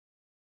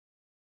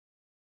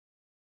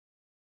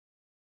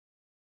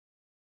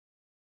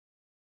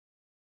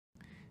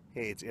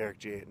Hey, it's Eric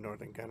J. at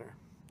Northern Gunner.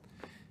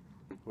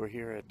 We're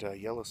here at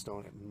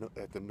Yellowstone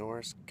at the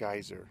Norris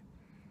Geyser,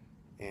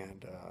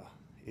 and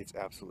it's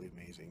absolutely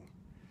amazing.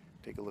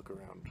 Take a look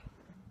around.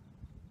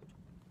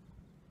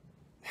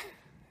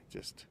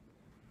 Just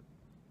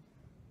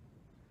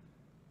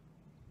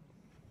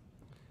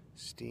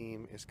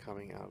steam is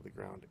coming out of the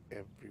ground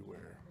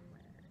everywhere.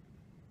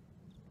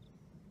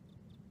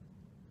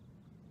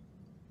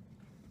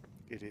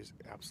 It is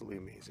absolutely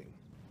amazing.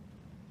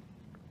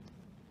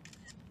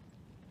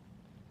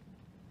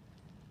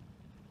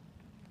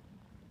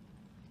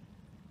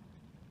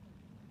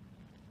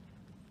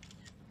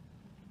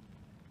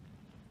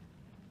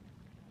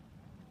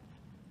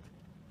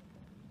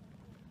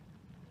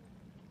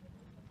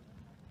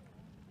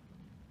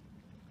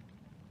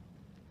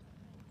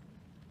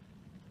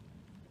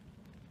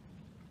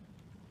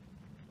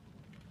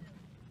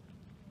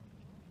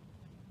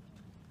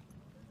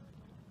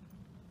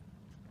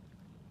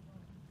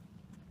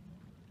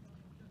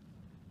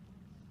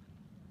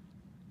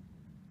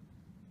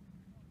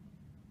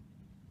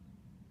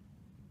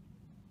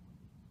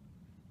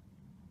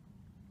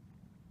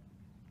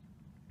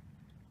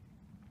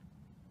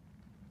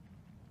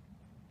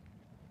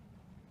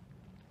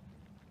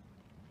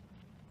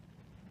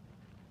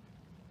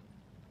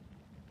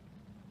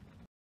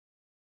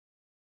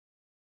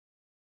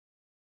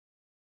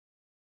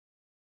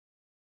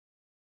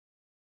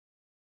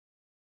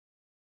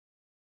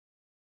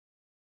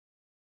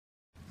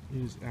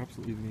 It is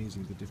absolutely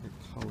amazing the different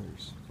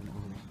colors from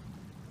all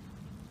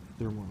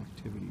the thermal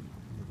activity in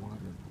the water.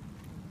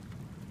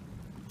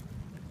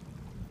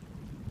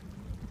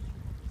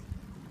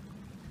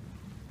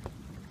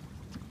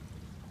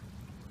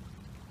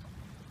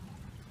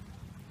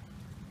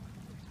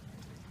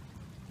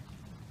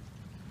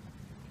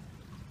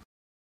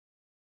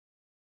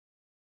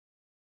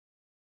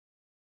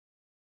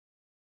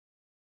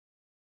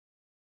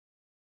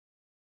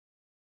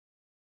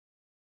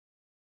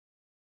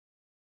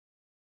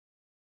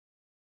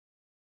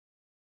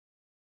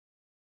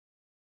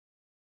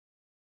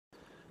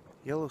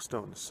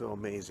 Yellowstone is so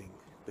amazing.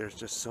 There's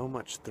just so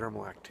much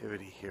thermal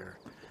activity here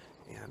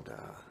and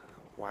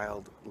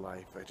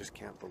wildlife. I just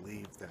can't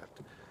believe that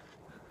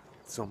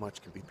so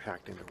much can be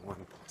packed into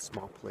one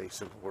small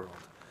place in the world.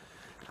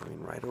 I mean,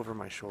 right over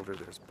my shoulder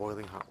there's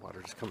boiling hot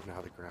water just coming out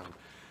of the ground.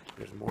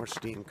 There's more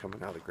steam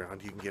coming out of the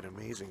ground. You can get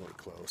amazingly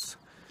close.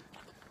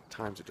 At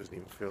times it doesn't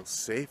even feel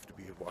safe to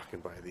be walking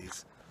by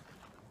these.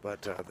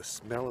 But the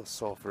smell of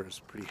sulfur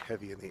is pretty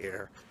heavy in the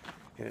air.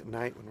 And at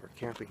night when we're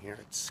camping here,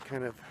 it's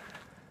kind of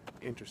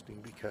interesting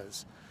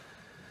because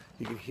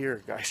you can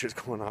hear geysers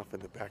going off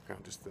in the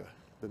background, just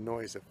the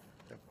noise of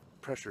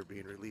pressure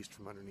being released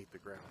from underneath the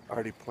ground.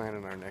 Already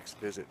planning our next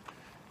visit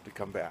to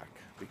come back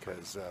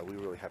because we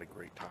really had a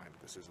great time.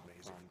 This is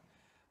amazing.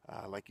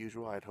 Like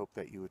usual, I'd hope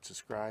that you would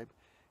subscribe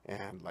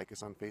and like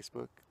us on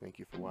Facebook. Thank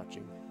you for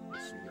watching. We'll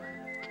see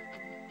you.